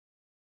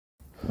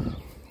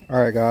All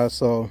right, guys,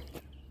 so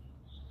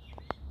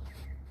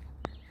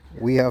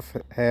we have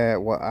had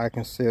what I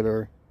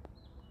consider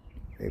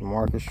a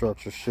market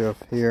structure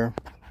shift here.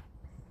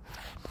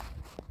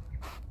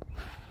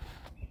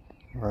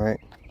 All right,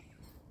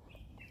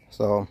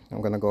 so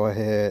I'm gonna go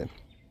ahead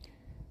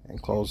and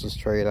close this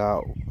trade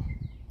out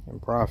in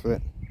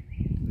profit,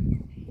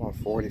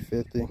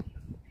 140.50,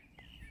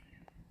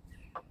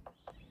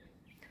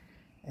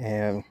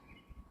 and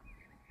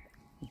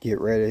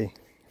get ready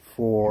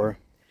for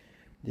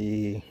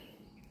the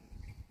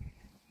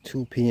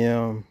 2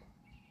 p.m.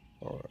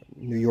 or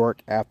New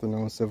York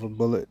afternoon silver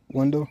bullet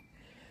window,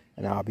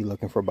 and I'll be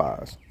looking for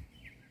buys.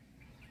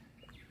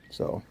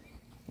 So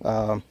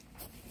that's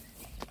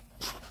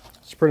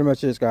pretty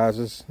much it, guys.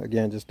 Just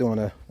doing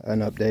an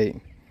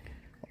update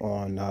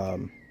on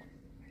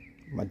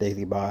my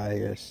daily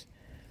buys.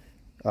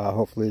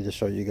 Hopefully to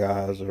show you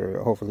guys,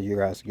 or hopefully you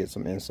guys get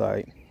some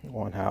insight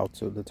on how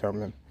to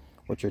determine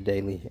what your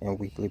daily and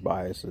weekly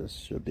biases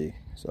should be.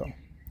 So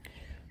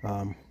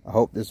I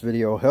hope this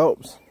video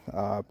helps.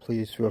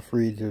 Please feel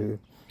free to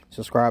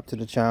subscribe to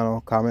the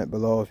channel, comment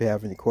below if you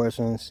have any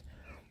questions.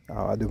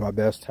 I'll do my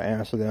best to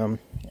answer them,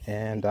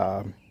 and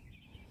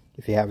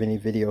if you have any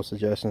video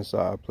suggestions,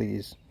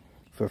 please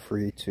feel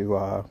free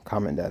to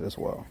comment that as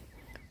well.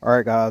 All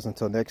right, guys,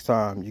 until next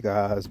time, you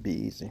guys be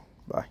easy.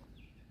 Bye.